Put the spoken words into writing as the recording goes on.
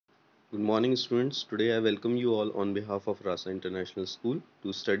Good morning, students. Today I welcome you all on behalf of Rasa International School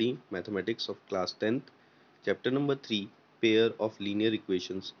to study mathematics of class 10th, chapter number 3, pair of linear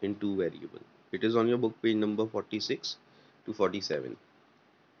equations in two variables. It is on your book page number 46 to 47.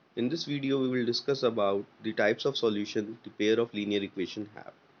 In this video, we will discuss about the types of solution the pair of linear equation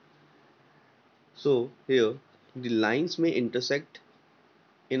have. So here, the lines may intersect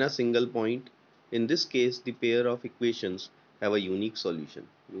in a single point. In this case, the pair of equations have a unique solution.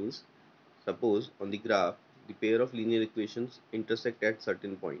 Means suppose on the graph, the pair of linear equations intersect at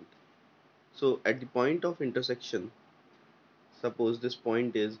certain point. So at the point of intersection, suppose this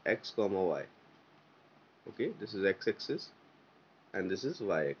point is x comma y. Okay, this is x-axis and this is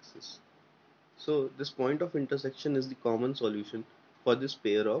y-axis. So this point of intersection is the common solution for this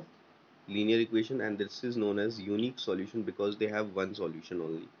pair of linear equation, and this is known as unique solution because they have one solution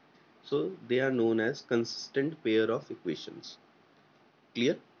only. So they are known as consistent pair of equations.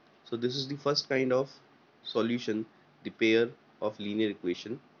 Clear? So this is the first kind of solution the pair of linear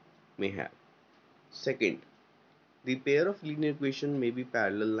equation may have. Second, the pair of linear equation may be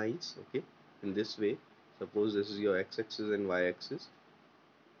parallel lines. Okay, in this way, suppose this is your x-axis and y-axis.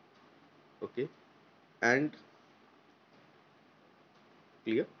 Okay, and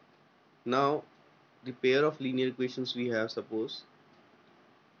clear. Now the pair of linear equations we have, suppose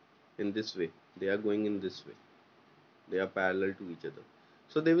in this way, they are going in this way, they are parallel to each other,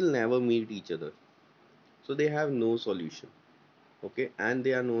 so they will never meet each other, so they have no solution. Okay, and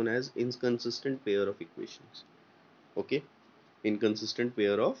they are known as inconsistent pair of equations. Okay, inconsistent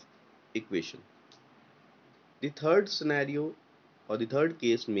pair of equation. The third scenario or the third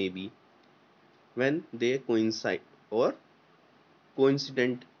case may be when they coincide or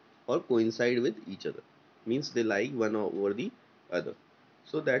coincident or coincide with each other, means they lie one over the other.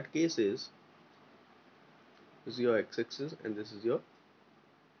 So that case is this is your x-axis and this is your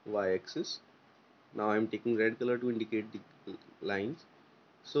y-axis. Now I am taking red color to indicate the lines.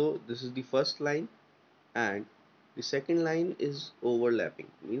 So this is the first line and the second line is overlapping,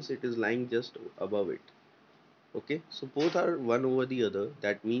 means it is lying just above it. Okay, so both are one over the other,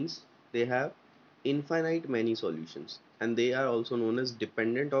 that means they have infinite many solutions, and they are also known as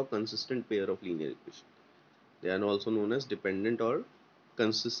dependent or consistent pair of linear equation. They are also known as dependent or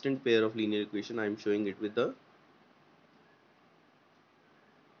consistent pair of linear equation. I am showing it with the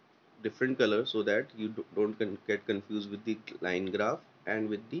different color so that you don't get confused with the line graph and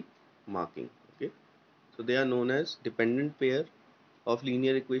with the marking. Okay, so they are known as dependent pair of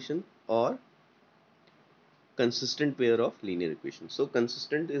linear equation or consistent pair of linear equations. So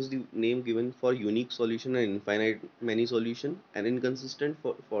consistent is the name given for unique solution and infinite many solution, and inconsistent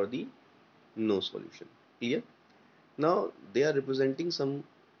for the no solution. Clear? Now they are representing some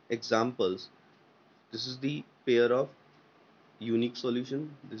examples. This is the pair of unique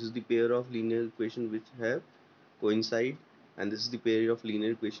solution. This is the pair of linear equation which have coincide, and this is the pair of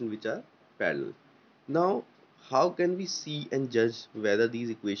linear equation which are parallel. Now how can we see and judge whether these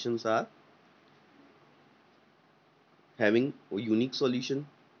equations are having a unique solution,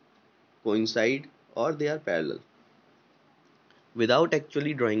 coincide, or they are parallel without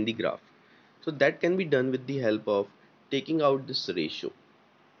actually drawing the graph? So that can be done with the help of taking out this ratio.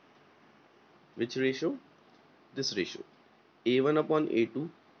 Which ratio? This ratio. A1 upon A2,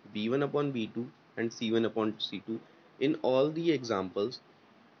 B1 upon B2, and C1 upon C2 in all the examples,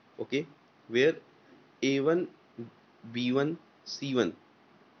 okay, where A1, B1, C1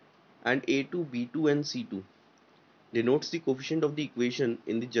 and A2, B2 and C2 denotes the coefficient of the equation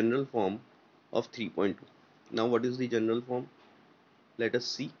in the general form of 3.2. Now what is the general form? Let us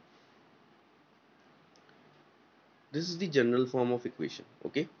see. This is the general form of equation.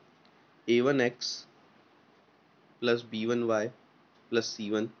 Okay, a1x plus b1y plus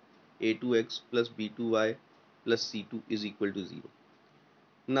c1, a2x plus b2y plus c2 is equal to 0.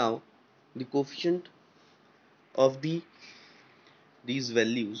 Now the coefficient of these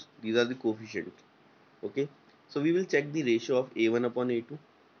values, these are the coefficient. Okay, so we will check the ratio of a1 upon a2,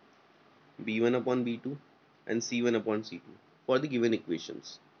 b1 upon b2 and c1 upon c2 for the given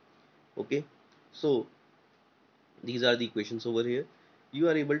equations. Okay, so these are the equations over here. You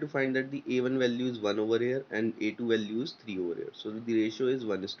are able to find that the a1 value is 1 over here and a2 value is 3 over here, so the ratio is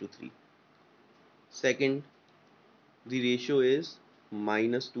 1 is to 3. Second, the ratio is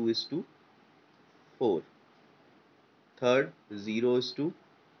minus 2 is to 4. Third, 0 is to,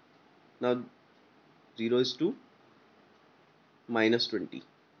 now 0 is to minus 20.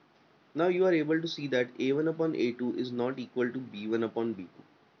 Now you are able to see that a1 upon a2 is not equal to b1 upon b2.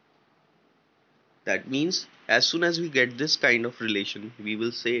 That means as soon as we get this kind of relation, we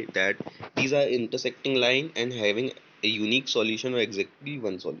will say that these are intersecting line and having a unique solution or exactly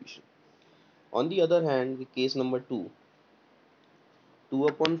one solution. On the other hand, the case number 2, 2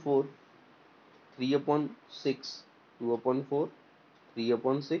 upon 4, 3 upon 6, 2 upon 4, 3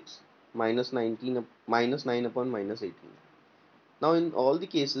 upon 6, minus 19, minus 9 upon minus 18. Now in all the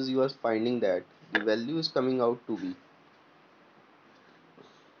cases you are finding that the value is coming out to be,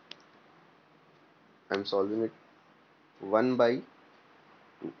 I am solving it, 1 by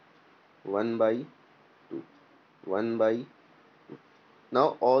 2, 1 by 2, 1 by 2.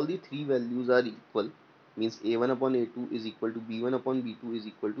 Now all the three values are equal, means a1 upon a2 is equal to b1 upon b2 is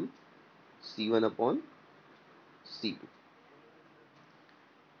equal to c1 upon c2.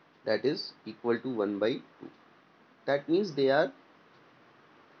 That is equal to 1 by 2. That means they are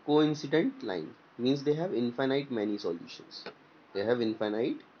coincident line, means they have infinite many solutions. They have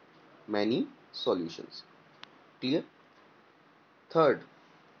infinite many solutions. Clear? Third,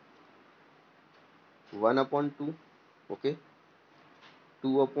 1 upon 2, okay,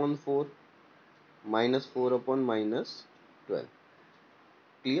 2 upon 4, minus 4 upon minus 12.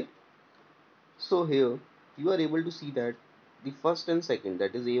 Clear? So here you are able to see that the first and second,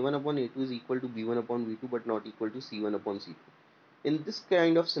 that is a1 upon a2 is equal to b1 upon b2 but not equal to c1 upon c2. In this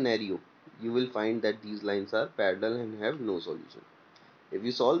kind of scenario, you will find that these lines are parallel and have no solution. If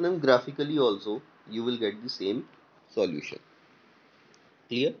you solve them graphically also, you will get the same solution.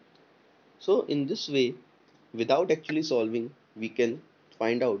 Clear? So in this way, without actually solving, we can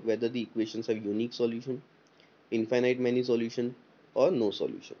find out whether the equations have unique solution, infinite many solution, or no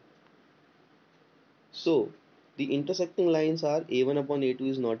solution. So the intersecting lines are a1 upon a2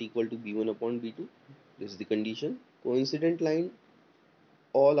 is not equal to b1 upon b2. This is the condition. Coincident line,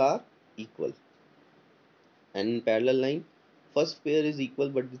 all are equal. And in parallel line, first pair is equal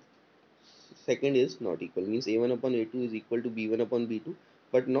but the second is not equal, means a1 upon a2 is equal to b1 upon b2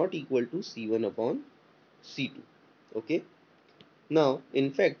 but not equal to c1 upon c2. Okay. Now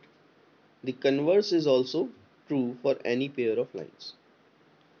in fact the converse is also true for any pair of lines.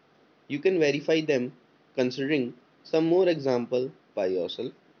 You can verify them considering some more example by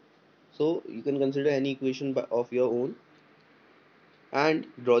yourself. So you can consider any equation of your own and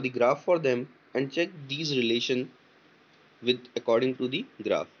draw the graph for them and check these relation with according to the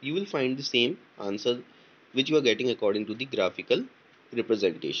graph. You will find the same answer which you are getting according to the graphical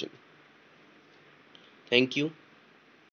representation. Thank you.